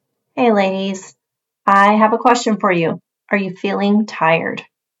Hey ladies, I have a question for you. Are you feeling tired?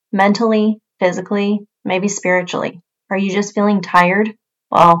 Mentally, physically, maybe spiritually? Are you just feeling tired?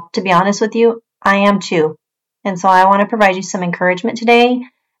 Well, to be honest with you, I am too. And so I want to provide you some encouragement today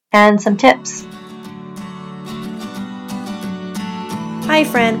and some tips. Hi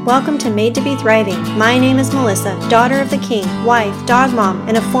friend, welcome to Made to be Thriving. My name is Melissa, daughter of the king, wife, dog mom,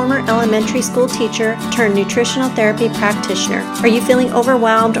 and a former elementary school teacher turned nutritional therapy practitioner. Are you feeling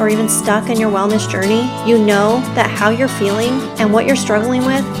overwhelmed or even stuck in your wellness journey? You know that how you're feeling and what you're struggling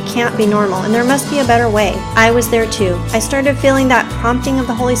with can't be normal, and there must be a better way. I was there too. I started feeling that prompting of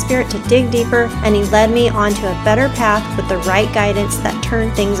the Holy Spirit to dig deeper, and He led me onto a better path with the right guidance that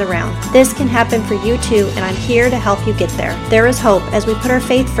turned things around. This can happen for you too, and I'm here to help you get there. There is hope as we put our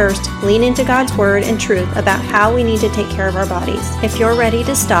faith first, lean into God's word and truth about how we need to take care of our bodies. If you're ready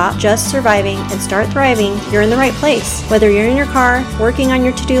to stop just surviving and start thriving, you're in the right place. Whether you're in your car, working on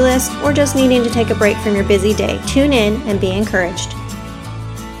your to-do list, or just needing to take a break from your busy day, tune in and be encouraged.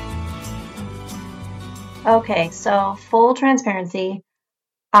 Okay, so full transparency,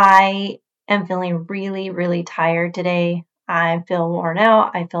 I am feeling really tired today. I feel worn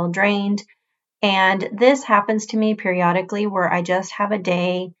out, I feel drained. And this happens to me periodically where I just have a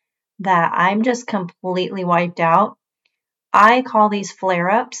day that I'm just completely wiped out. I call these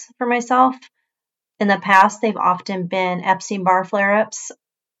flare-ups for myself. In the past, they've often been Epstein-Barr flare-ups.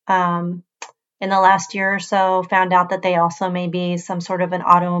 In the last year or so, found out that they also may be some sort of an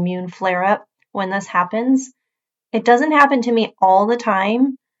autoimmune flare-up when this happens. It doesn't happen to me all the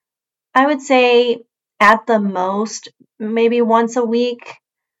time. I would say at the most, maybe once a week.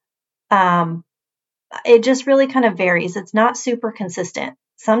 It just really kind of varies. It's not super consistent.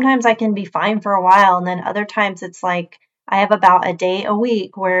 Sometimes I can be fine for a while, and then other times it's like I have about a day a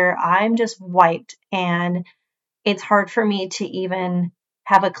week where I'm just wiped, and it's hard for me to even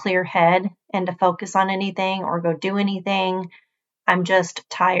have a clear head and to focus on anything or go do anything. I'm just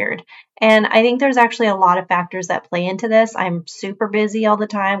tired. And I think there's actually a lot of factors that play into this. I'm super busy all the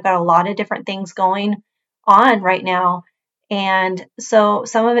time, got a lot of different things going on right now. And so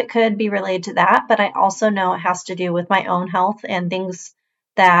some of it could be related to that, but I also know it has to do with my own health and things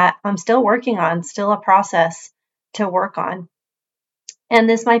that I'm still working on, still a process to work on. And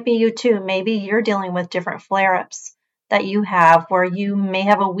this might be you too. Maybe you're dealing with different flare ups that you have where you may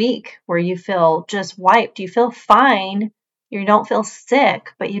have a week where you feel just wiped. You feel fine. You don't feel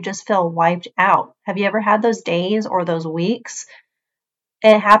sick, but you just feel wiped out. Have you ever had those days or those weeks?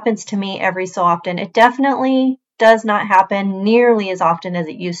 It happens to me every so often. It definitely does not happen nearly as often as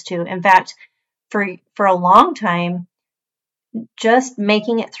it used to. In fact, for a long time, just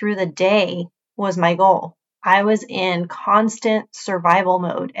making it through the day was my goal. I was in constant survival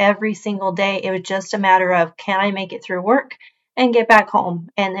mode every single day. It was just a matter of, can I make it through work and get back home?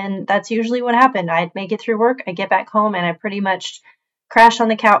 And then that's usually what happened. I'd make it through work, I get back home, and I pretty much crash on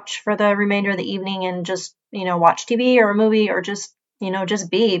the couch for the remainder of the evening and just, watch TV or a movie or just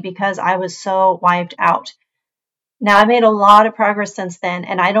be, because I was so wiped out. Now, I made a lot of progress since then,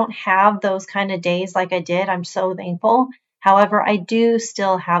 and I don't have those kind of days like I did. I'm so thankful. However, I do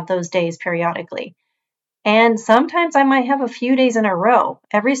still have those days periodically. And sometimes I might have a few days in a row.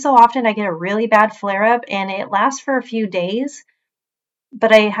 Every so often, I get a really bad flare up, and it lasts for a few days.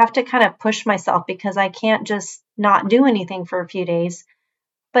 But I have to kind of push myself because I can't just not do anything for a few days.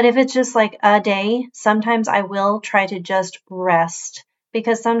 But if it's just like a day, sometimes I will try to just rest,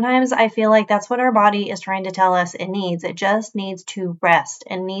 because sometimes I feel like that's what our body is trying to tell us it needs. It just needs to rest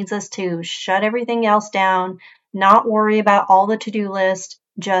and needs us to shut everything else down, not worry about all the to-do list,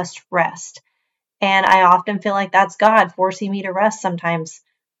 just rest. And I often feel like that's God forcing me to rest sometimes.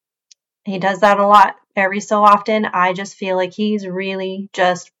 He does that a lot. Every so often, I just feel like He's really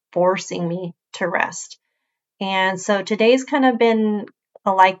just forcing me to rest. And so today's kind of been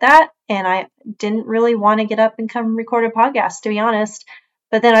like that. And I didn't really want to get up and come record a podcast, to be honest.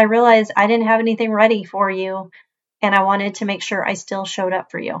 But then I realized I didn't have anything ready for you. And I wanted to make sure I still showed up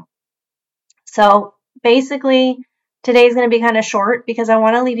for you. So basically, today's going to be kind of short because I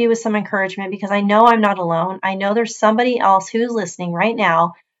want to leave you with some encouragement, because I know I'm not alone. I know there's somebody else who's listening right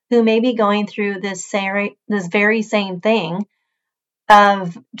now who may be going through this very same thing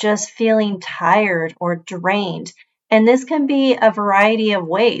of just feeling tired or drained. And this can be a variety of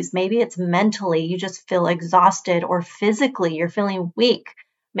ways. Maybe it's mentally, you just feel exhausted, or physically, you're feeling weak.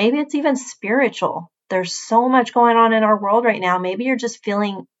 Maybe it's even spiritual. There's so much going on in our world right now. Maybe you're just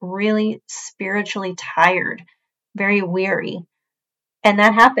feeling really spiritually tired, very weary. And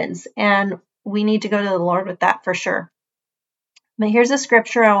that happens. And we need to go to the Lord with that for sure. But here's a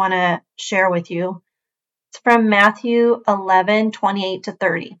scripture I want to share with you. It's from Matthew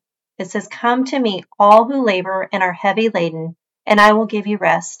 11:28-30. It says, "Come to me, all who labor and are heavy laden, and I will give you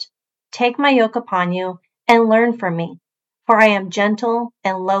rest. Take my yoke upon you and learn from me, for I am gentle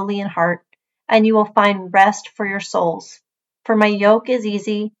and lowly in heart, and you will find rest for your souls. For my yoke is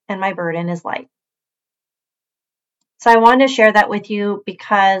easy and my burden is light." So I wanted to share that with you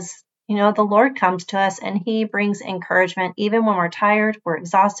because, the Lord comes to us and He brings encouragement. Even when we're tired, we're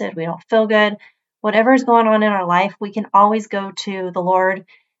exhausted, we don't feel good, whatever is going on in our life, we can always go to the Lord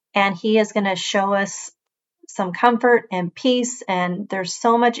and He is going to show us some comfort and peace. And there's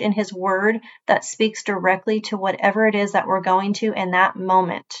so much in His Word that speaks directly to whatever it is that we're going to in that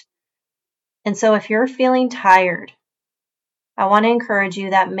moment. And so if you're feeling tired, I want to encourage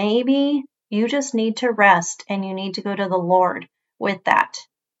you that maybe you just need to rest and you need to go to the Lord with that.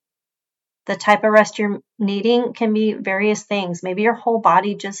 The type of rest you're needing can be various things. Maybe your whole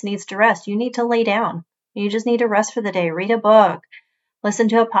body just needs to rest. You need to lay down. You just need to rest for the day. Read a book, listen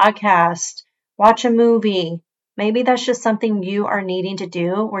to a podcast, watch a movie. Maybe that's just something you are needing to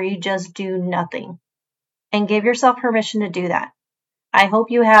do where you just do nothing. And give yourself permission to do that. I hope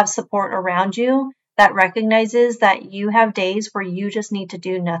you have support around you that recognizes that you have days where you just need to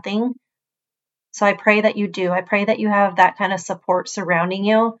do nothing. So I pray that you do. I pray that you have that kind of support surrounding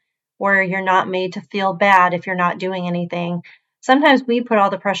you where you're not made to feel bad if you're not doing anything. Sometimes we put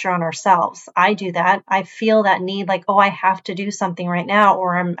all the pressure on ourselves. I do that. I feel that need like, I have to do something right now,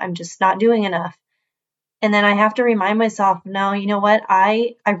 or I'm just not doing enough. And then I have to remind myself, no, you know what?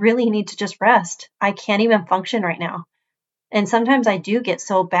 I really need to just rest. I can't even function right now. And sometimes I do get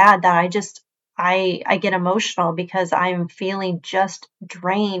so bad that I get emotional because I'm feeling just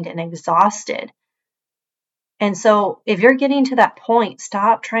drained and exhausted. And so if you're getting to that point,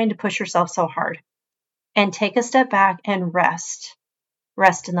 stop trying to push yourself so hard and take a step back and rest.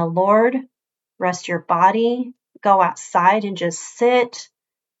 Rest in the Lord, rest your body, go outside and just sit.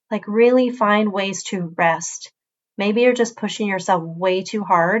 Like really find ways to rest. Maybe you're just pushing yourself way too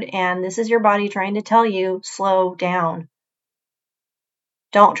hard and this is your body trying to tell you, slow down.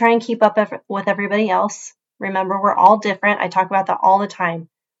 Don't try and keep up with everybody else. Remember, we're all different. I talk about that all the time.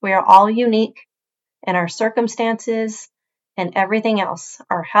 We are all unique in our circumstances and everything else,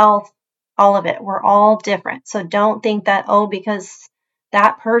 our health, all of it. We're all different. So don't think that, because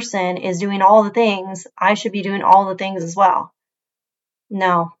that person is doing all the things, I should be doing all the things as well.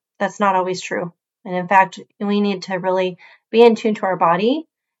 No, that's not always true. And in fact, we need to really be in tune to our body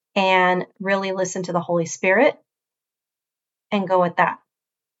and really listen to the Holy Spirit and go with that.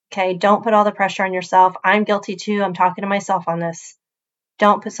 Okay, don't put all the pressure on yourself. I'm guilty too. I'm talking to myself on this.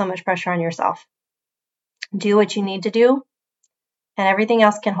 Don't put so much pressure on yourself. Do what you need to do, and everything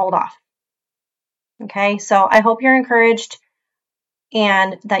else can hold off. Okay, so I hope you're encouraged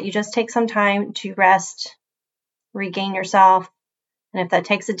and that you just take some time to rest, regain yourself. And if that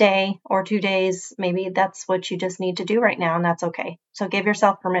takes a day or 2 days, maybe that's what you just need to do right now, and that's okay. So give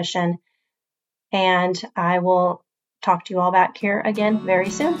yourself permission, and I will talk to you all back here again very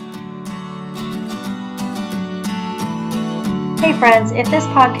soon. Hey friends, if this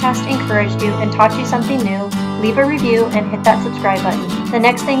podcast encouraged you and taught you something new, leave a review and hit that subscribe button. The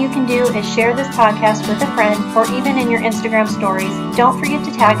next thing you can do is share this podcast with a friend or even in your Instagram stories. Don't forget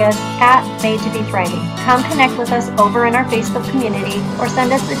to tag us at Made to Be Thriving. Come connect with us over in our Facebook community or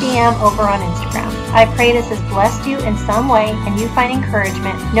send us a DM over on Instagram. I pray this has blessed you in some way and you find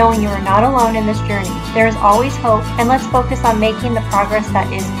encouragement knowing you are not alone in this journey. There is always hope, and let's focus on making the progress that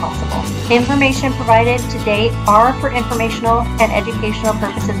is possible. Information provided to date are for informational and educational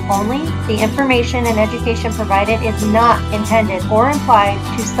purposes only. The information and education provided is not intended or implied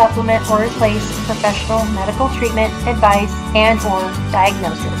to supplement or replace professional medical treatment, advice, and/or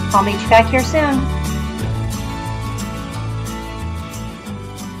diagnosis. I'll meet you back here soon.